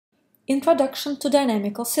Introduction to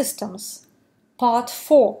Dynamical Systems, Part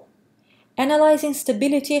 4, Analyzing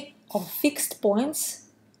Stability of Fixed Points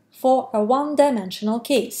for a One-Dimensional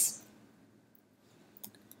Case.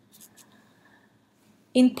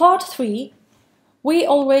 In Part 3, we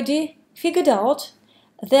already figured out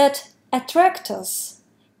that attractors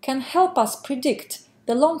can help us predict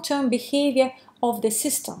the long-term behavior of the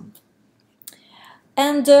system.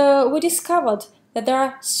 And we discovered that there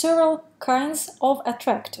are several kinds of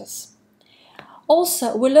attractors.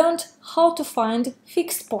 Also, we learned how to find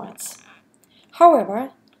fixed points. However,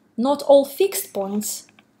 not all fixed points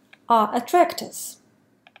are attractors.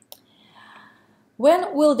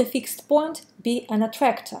 When will the fixed point be an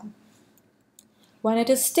attractor? When it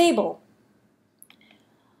is stable.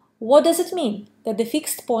 What does it mean that the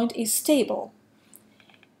fixed point is stable?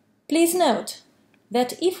 Please note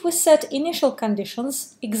that if we set initial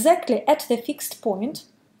conditions exactly at the fixed point,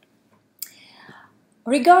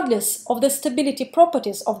 regardless of the stability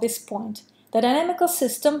properties of this point, the dynamical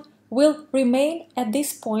system will remain at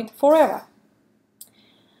this point forever.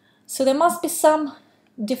 So there must be some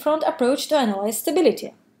different approach to analyze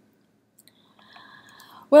stability.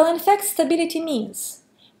 Well, in fact, stability means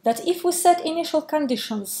that if we set initial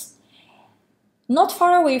conditions not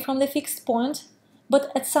far away from the fixed point,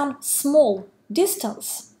 but at some small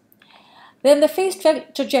distance, then the phase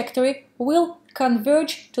trajectory will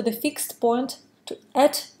converge to the fixed point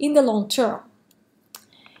in the long term.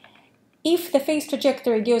 If the phase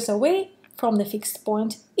trajectory goes away from the fixed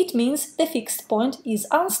point, it means the fixed point is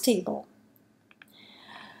unstable.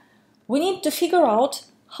 We need to figure out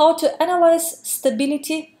how to analyze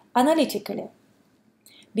stability analytically.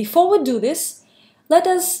 Before we do this, let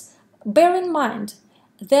us bear in mind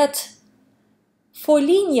that for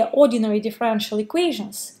linear ordinary differential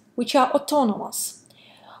equations, which are autonomous,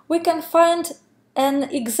 we can find an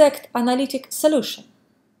exact analytic solution.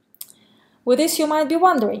 With this, you might be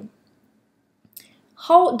wondering,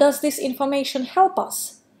 how does this information help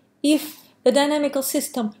us if the dynamical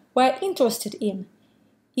system we're interested in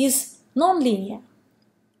is nonlinear?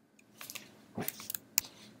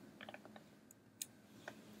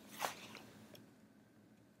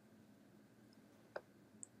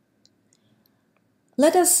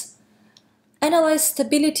 Let us analyze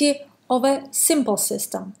stability of a simple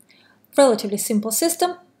system, relatively simple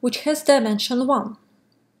system which has dimension 1.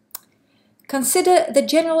 Consider the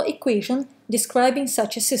general equation describing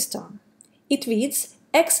such a system. It reads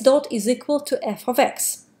x dot is equal to f of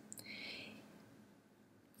x.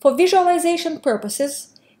 For visualization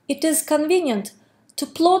purposes, it is convenient to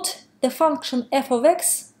plot the function f of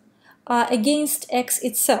x against x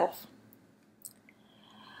itself.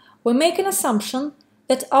 We make an assumption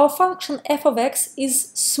that our function f of x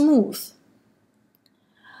is smooth.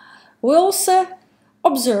 We also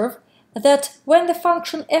observe that when the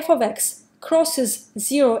function f of x crosses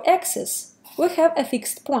 0-axis, we have a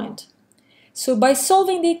fixed point. So by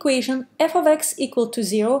solving the equation f of x equal to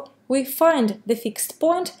 0, we find the fixed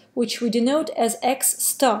point, which we denote as x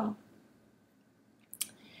star.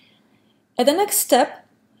 At the next step,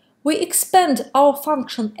 we expand our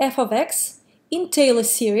function f of x in Taylor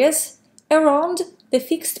series around the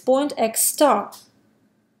fixed point x star.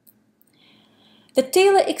 The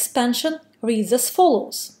Taylor expansion reads as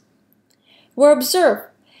follows. We observe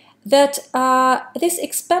that this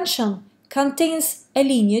expansion contains a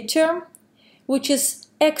linear term, which is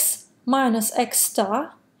x minus x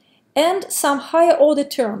star, and some higher order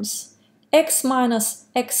terms, x minus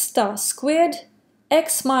x star squared,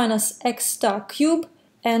 x minus x star cubed,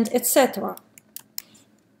 and etc.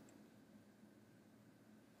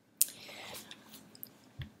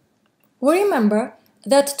 We remember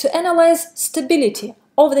that to analyze stability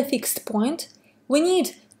of the fixed point, we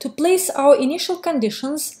need to place our initial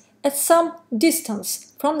conditions at some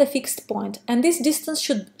distance from the fixed point, and this distance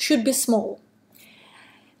should be small.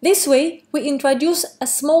 This way, we introduce a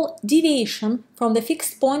small deviation from the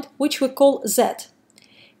fixed point, which we call z,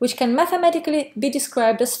 which can mathematically be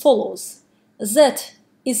described as follows. Z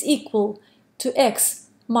is equal to x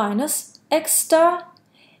minus x star,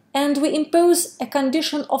 and we impose a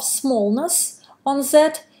condition of smallness on z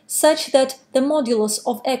such that the modulus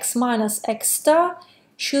of x minus x star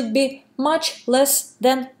should be much less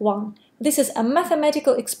than 1. This is a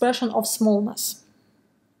mathematical expression of smallness.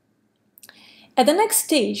 At the next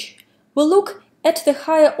stage, we look at the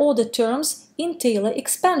higher order terms in Taylor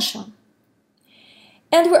expansion.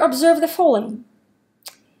 And we observe the following.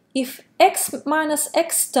 If x minus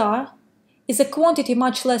x star is a quantity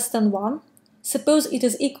much less than 1, suppose it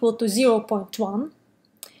is equal to 0.1,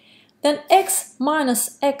 then x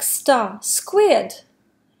minus x star squared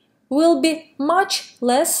will be much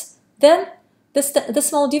less than the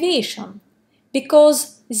small deviation,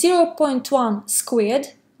 because 0.1 squared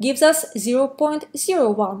gives us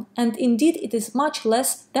 0.01, and indeed it is much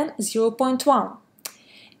less than 0.1.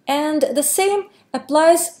 And the same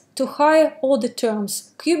applies to higher order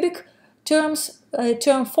terms, cubic terms,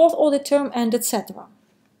 term fourth order term, and etc.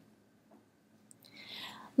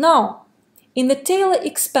 Now, in the Taylor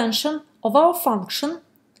expansion of our function,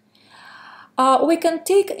 we can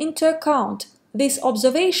take into account this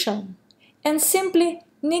observation and simply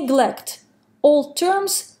neglect all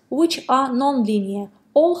terms which are nonlinear,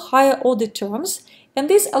 all higher order terms, and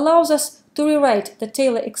this allows us to rewrite the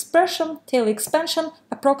Taylor expansion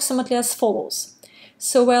approximately as follows.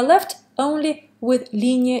 So we're left only with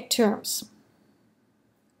linear terms.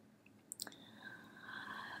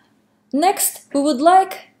 Next, we would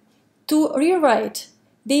like to rewrite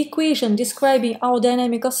the equation describing our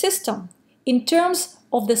dynamical system in terms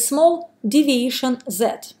of the small deviation z,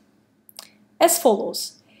 as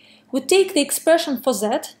follows. We take the expression for z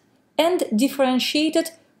and differentiate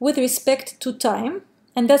it with respect to time,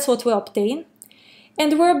 and that's what we obtain,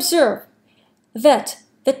 and we observe that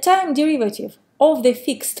the time derivative of the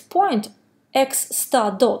fixed point x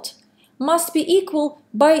star dot must be equal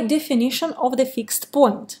by definition of the fixed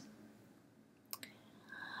point.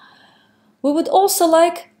 We would also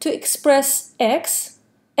like to express x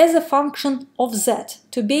as a function of z,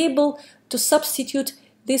 to be able to substitute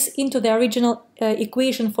this into the original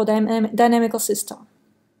equation for the dynamical system.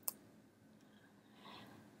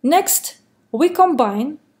 Next, we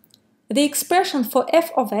combine the expression for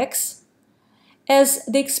f of x as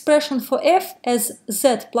the expression for f as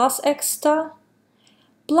z plus x star,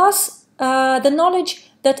 plus the knowledge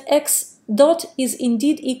that x dot is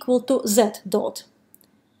indeed equal to z dot.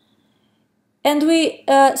 And we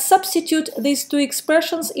substitute these two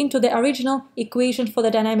expressions into the original equation for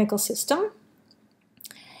the dynamical system.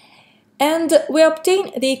 And we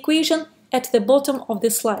obtain the equation at the bottom of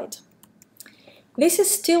the slide. This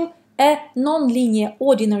is still a nonlinear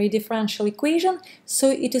ordinary differential equation,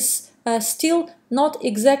 so it is still not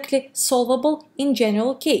exactly solvable in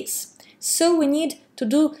general case. So we need to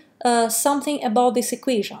do something about this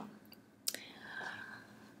equation.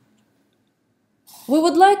 We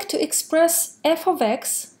would like to express f of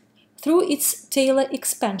x through its Taylor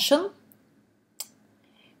expansion.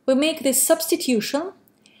 We make this substitution,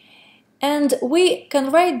 and we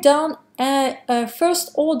can write down a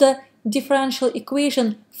first-order differential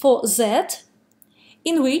equation for z,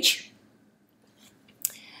 in which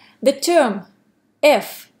the term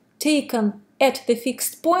f taken at the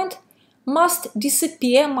fixed point must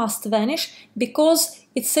disappear, must vanish, because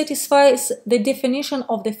it satisfies the definition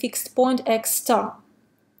of the fixed point x star.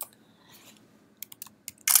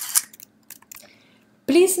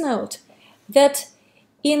 Please note that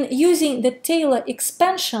in using the Taylor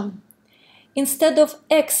expansion, instead of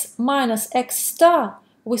x minus x star,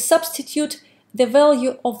 we substitute the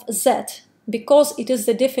value of z, because it is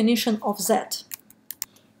the definition of z.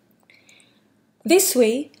 This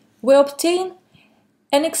way, we obtain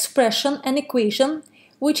an expression, an equation,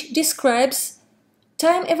 which describes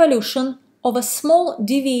time evolution of a small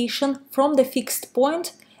deviation from the fixed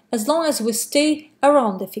point as long as we stay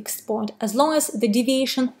around the fixed point, as long as the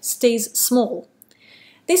deviation stays small.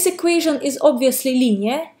 This equation is obviously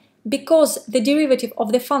linear, because the derivative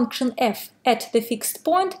of the function f at the fixed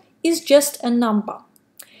point is just a number.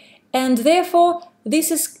 And therefore,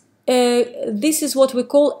 this is what we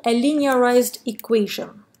call a linearized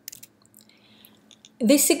equation.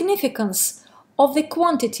 The significance of the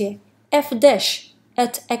quantity f dash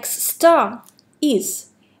at x star is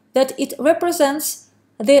that it represents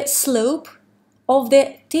the slope of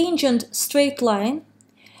the tangent straight line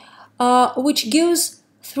which goes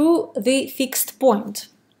through the fixed point.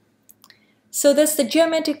 So that's the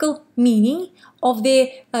geometrical meaning of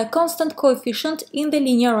the constant coefficient in the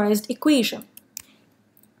linearized equation.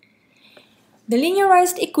 The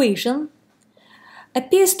linearized equation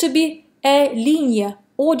appears to be a linear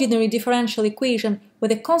ordinary differential equation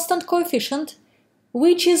with a constant coefficient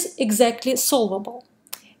which is exactly solvable.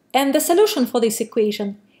 And the solution for this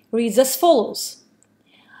equation reads as follows.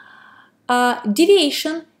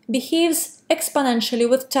 Deviation behaves exponentially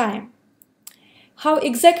with time. How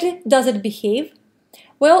exactly does it behave?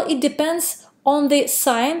 Well, it depends on the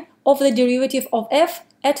sign of the derivative of f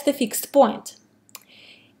at the fixed point.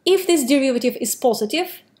 If this derivative is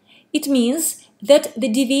positive, it means that the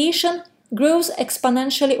deviation grows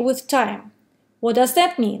exponentially with time. What does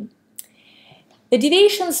that mean? The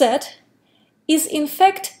deviation z is in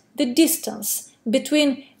fact the distance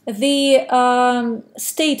between the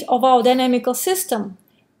state of our dynamical system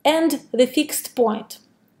and the fixed point.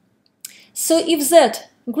 So if z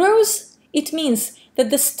grows, It means that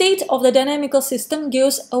the state of the dynamical system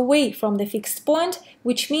goes away from the fixed point,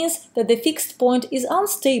 which means that the fixed point is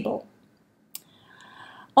unstable.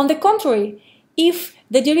 On the contrary, if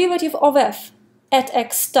the derivative of f at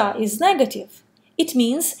x star is negative, it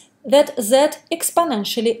means that z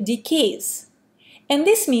exponentially decays. And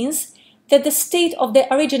this means that the state of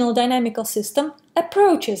the original dynamical system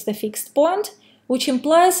approaches the fixed point, which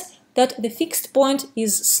implies that the fixed point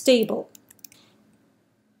is stable.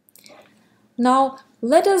 Now,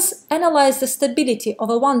 let us analyze the stability of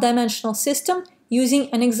a one-dimensional system using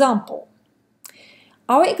an example.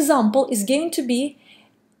 Our example is going to be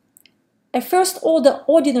a first-order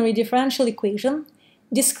ordinary differential equation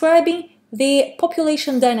describing the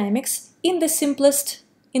population dynamics in the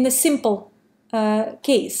simple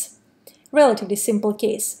case, relatively simple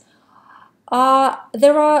case.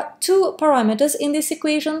 There are two parameters in this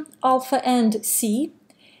equation, alpha and c,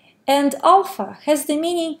 and alpha has the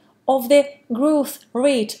meaning of the growth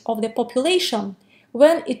rate of the population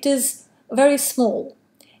when it is very small,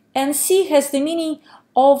 and c has the meaning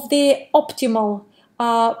of the optimal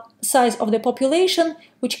size of the population,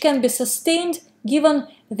 which can be sustained given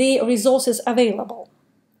the resources available.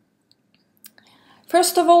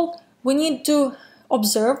 First of all, we need to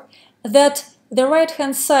observe that the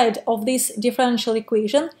right-hand side of this differential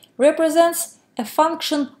equation represents a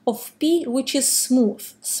function of p which is smooth.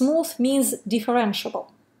 Smooth means differentiable.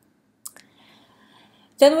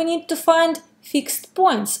 Then we need to find fixed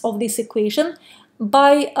points of this equation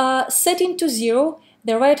by setting to 0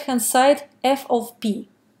 the right-hand side f of p.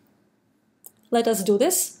 Let us do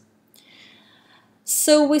this.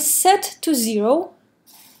 So we set to 0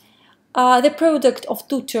 the product of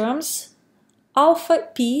two terms, alpha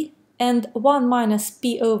p and 1 minus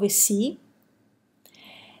p over c.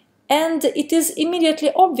 And it is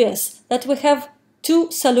immediately obvious that we have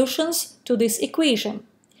two solutions to this equation.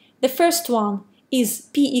 The first one is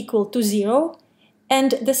p equal to 0,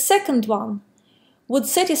 and the second one would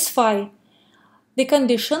satisfy the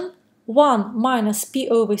condition 1 minus p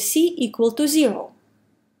over c equal to 0.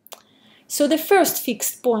 So the first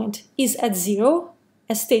fixed point is at 0,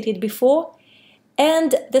 as stated before,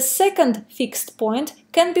 and the second fixed point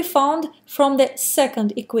can be found from the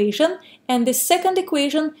second equation, and the second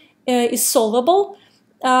equation is solvable,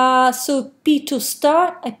 so p2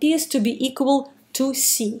 star appears to be equal to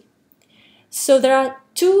c. So there are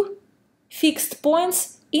two fixed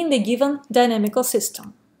points in the given dynamical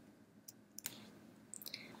system.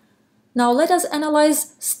 Now let us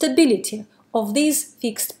analyze stability of these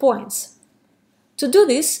fixed points. To do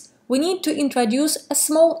this, we need to introduce a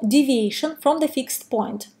small deviation from the fixed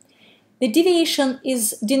point. The deviation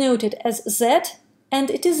is denoted as z, and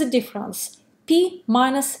it is a difference, p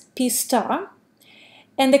minus p star,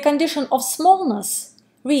 and the condition of smallness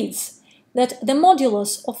reads that the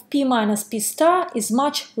modulus of p minus p star is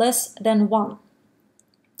much less than 1.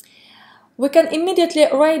 We can immediately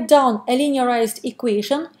write down a linearized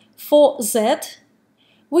equation for z,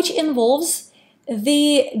 which involves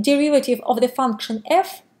the derivative of the function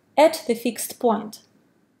f at the fixed point.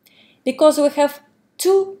 Because we have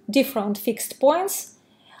two different fixed points,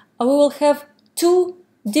 we will have two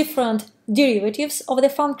different derivatives of the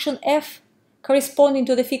function f corresponding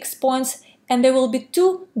to the fixed points, and there will be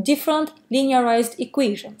two different linearized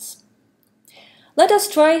equations. Let us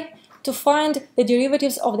try to find the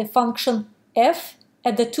derivatives of the function f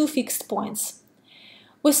at the two fixed points.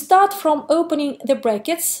 We start from opening the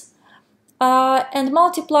brackets and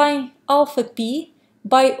multiplying alpha p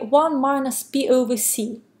by 1 minus p over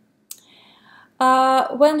c.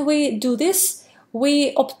 When we do this,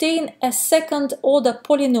 we obtain a second-order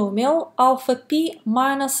polynomial alpha p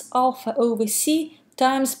minus alpha over c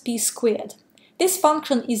times p squared. This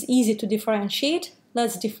function is easy to differentiate.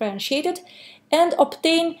 Let's differentiate it and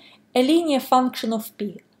obtain a linear function of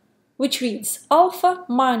p, which reads alpha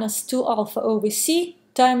minus 2 alpha over c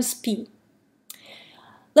times p.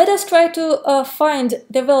 Let us try to find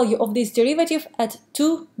the value of this derivative at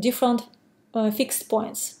two different fixed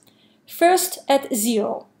points. First, at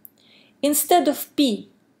 0. Instead of p,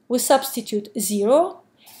 we substitute 0,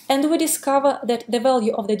 and we discover that the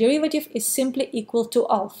value of the derivative is simply equal to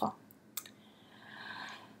alpha.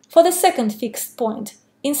 For the second fixed point,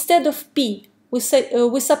 instead of p, we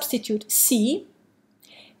substitute c,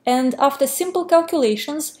 and after simple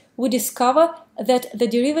calculations, we discover that the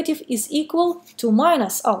derivative is equal to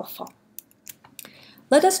minus alpha.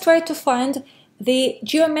 Let us try to find the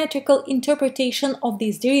geometrical interpretation of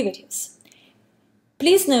these derivatives.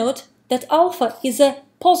 Please note that alpha is a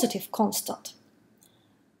positive constant.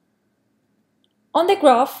 On the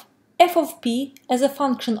graph f of p as a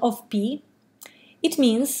function of p, it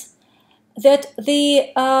means that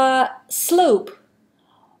the slope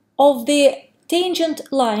of the tangent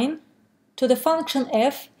line to the function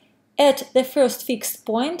f at the first fixed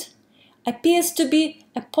point appears to be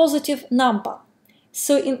a positive number.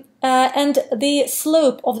 So and the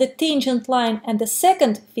slope of the tangent line at the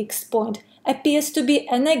second fixed point appears to be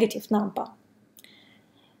a negative number.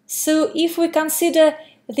 So if we consider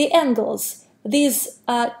the angles these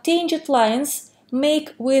tangent lines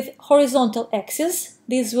make with horizontal axes,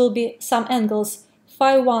 these will be some angles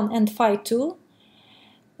phi 1 and phi 2,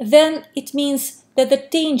 then it means that the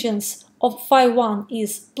tangents of phi 1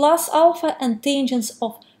 is plus alpha and tangents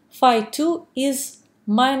of phi 2 is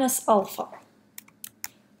minus alpha.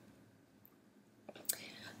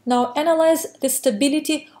 Now analyze the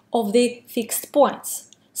stability of the fixed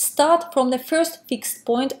points. Start from the first fixed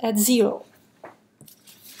point at 0.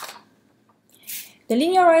 The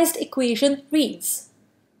linearized equation reads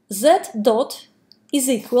z dot is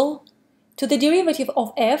equal to the derivative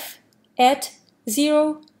of f at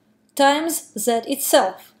 0 times z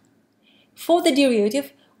itself. For the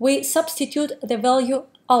derivative, we substitute the value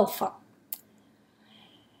alpha.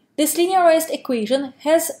 This linearized equation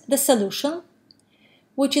has the solution,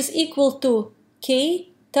 which is equal to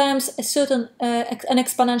k times a certain an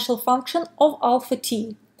exponential function of alpha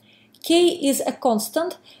t. K is a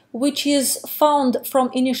constant which is found from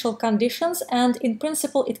initial conditions, and in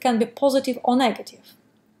principle it can be positive or negative.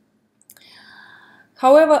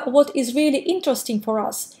 However, what is really interesting for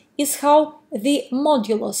us is how the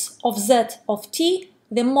modulus of z of t,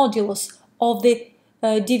 the modulus of the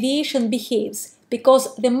deviation behaves,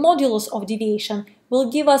 because the modulus of deviation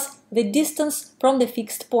will give us the distance from the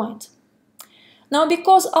fixed point. Now,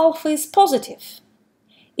 because alpha is positive,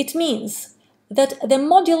 it means that the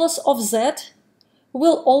modulus of z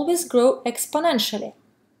will always grow exponentially,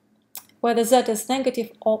 whether z is negative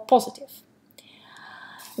or positive.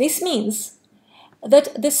 This means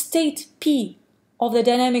that the state P of the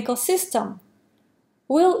dynamical system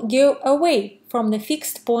will go away from the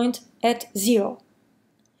fixed point at 0.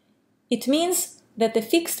 It means that the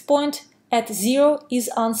fixed point at 0 is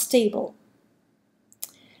unstable.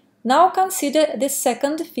 Now consider the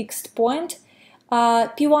second fixed point,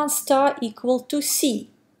 P1 star equal to C.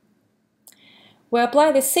 We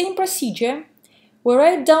apply the same procedure. We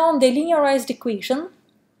write down the linearized equation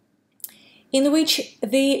in which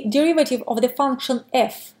the derivative of the function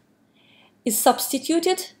f is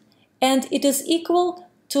substituted and it is equal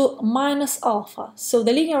to minus alpha. So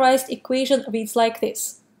the linearized equation reads like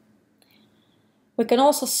this. We can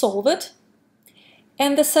also solve it,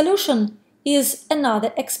 and the solution is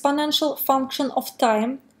another exponential function of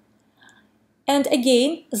time, and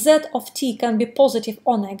again z of t can be positive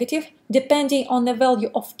or negative depending on the value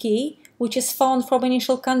of k, which is found from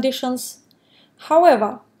initial conditions.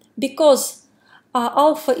 However, because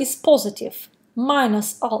alpha is positive,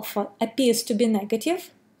 minus alpha appears to be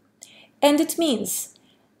negative, and it means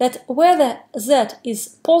that whether z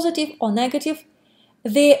is positive or negative,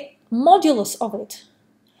 the modulus of it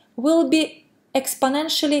will be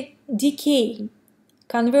exponentially decaying,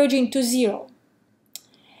 converging to 0.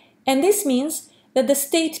 And this means that the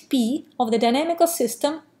state P of the dynamical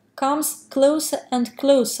system comes closer and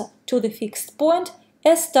closer to the fixed point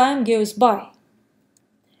as time goes by.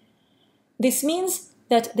 This means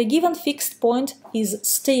that the given fixed point is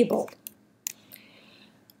stable.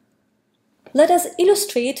 Let us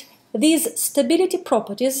illustrate these stability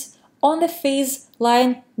properties on the phase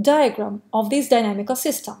line diagram of this dynamical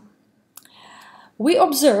system. We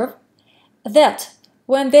observe that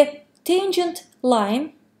when the tangent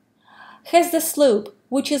line has the slope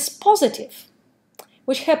which is positive,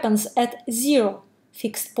 which happens at 0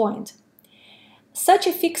 fixed point, such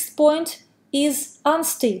a fixed point is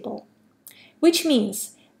unstable, which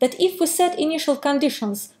means that if we set initial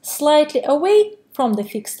conditions slightly away from the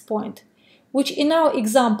fixed point, which in our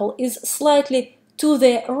example is slightly to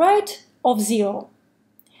the right of 0,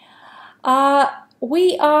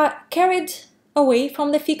 we are carried away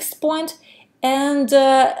from the fixed point, and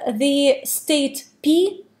the state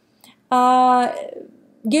P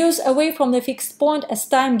goes away from the fixed point as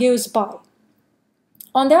time goes by.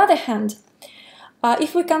 On the other hand,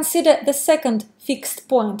 if we consider the second fixed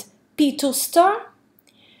point, P2 star,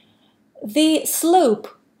 the slope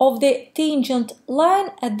of the tangent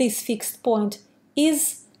line at this fixed point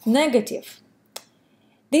is negative.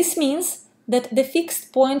 This means that the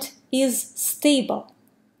fixed point is stable.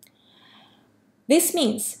 This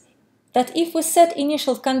means that if we set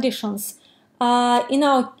initial conditions in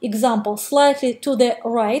our example slightly to the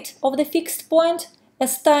right of the fixed point,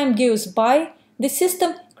 as time goes by, the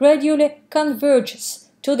system gradually converges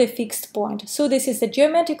to the fixed point. So this is the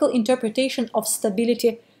geometrical interpretation of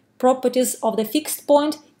stability properties of the fixed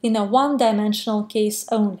point in a one-dimensional case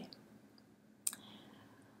only.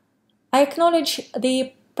 I acknowledge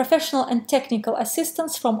the professional and technical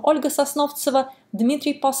assistance from Olga Sosnovtseva,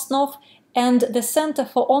 Dmitry Postnov, and the Center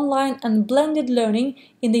for Online and Blended Learning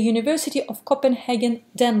in the University of Copenhagen,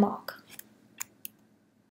 Denmark.